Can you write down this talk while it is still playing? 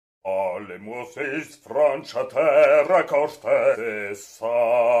Oh, Lemozis, Francia terra cortesa,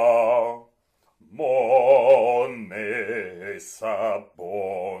 mon messa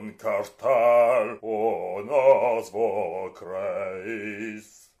bon cartal, onos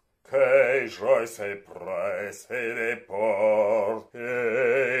vocreis, que joy se presse de port,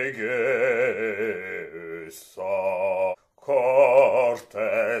 egesa,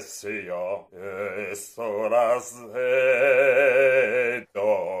 cortesia, estoras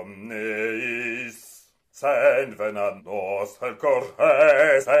omnis, send venanos el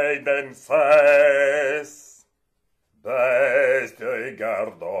corres eidenses, bestia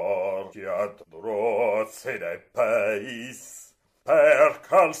gardor, quiat droce de peis, per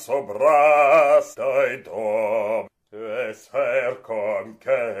calso bras, dai dom, esser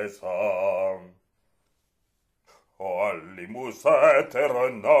conquesam. Oh, limousin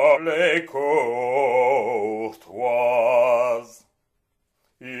éternel et courtoise,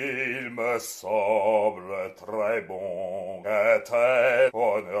 il me semble très bon que tel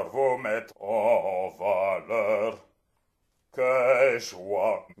honneur vous mette en valeur, que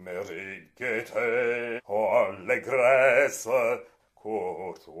joie mérite gaieté, allégresse,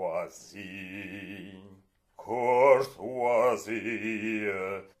 courtoisie. Courtoisie,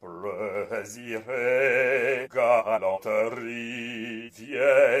 plaisir et galanterie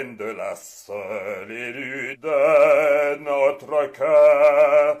viennent de la seule élue de notre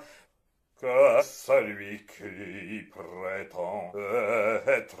cœur, que celui qui prétend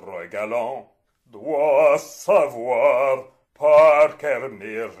être galant doit savoir par quel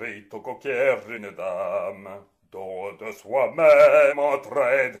mérite conquiert une dame. Don de soi-même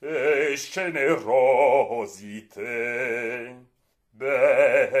entraide et générosité,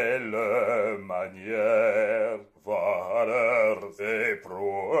 belle manière, valeurs et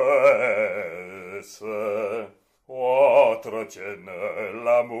prouesses, entretiennent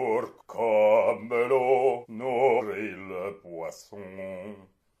l'amour comme l'eau nourrit le poisson,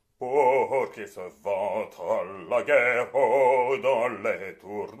 pour qu'il se vante à la guerre ou dans les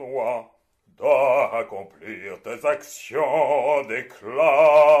tournois, d'accomplir des actions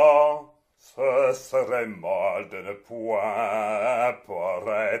d'éclat. Ce serait mal de ne point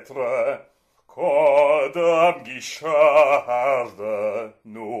paraître quand dame Guicharde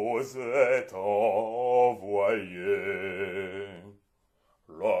nous est envoyée.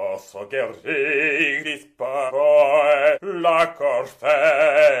 Lorsque guerrier disparaît la cortesa,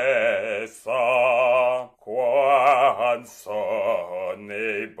 quanson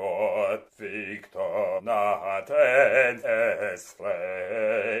e bot victor naten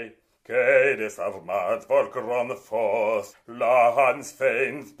esfrei, que desarmat vor grand foss lahans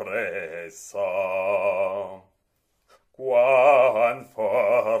feins pressa. Quan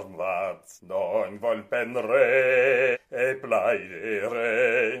formats non vol penre et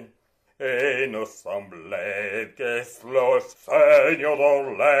plaidere, et nous semblait que los seigneur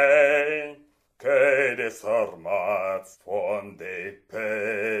d'Orlais, que desarmats font des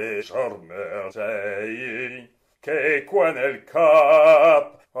pêcheurs merveilles, que quan el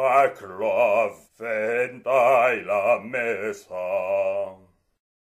cap a clov vendai la mesa.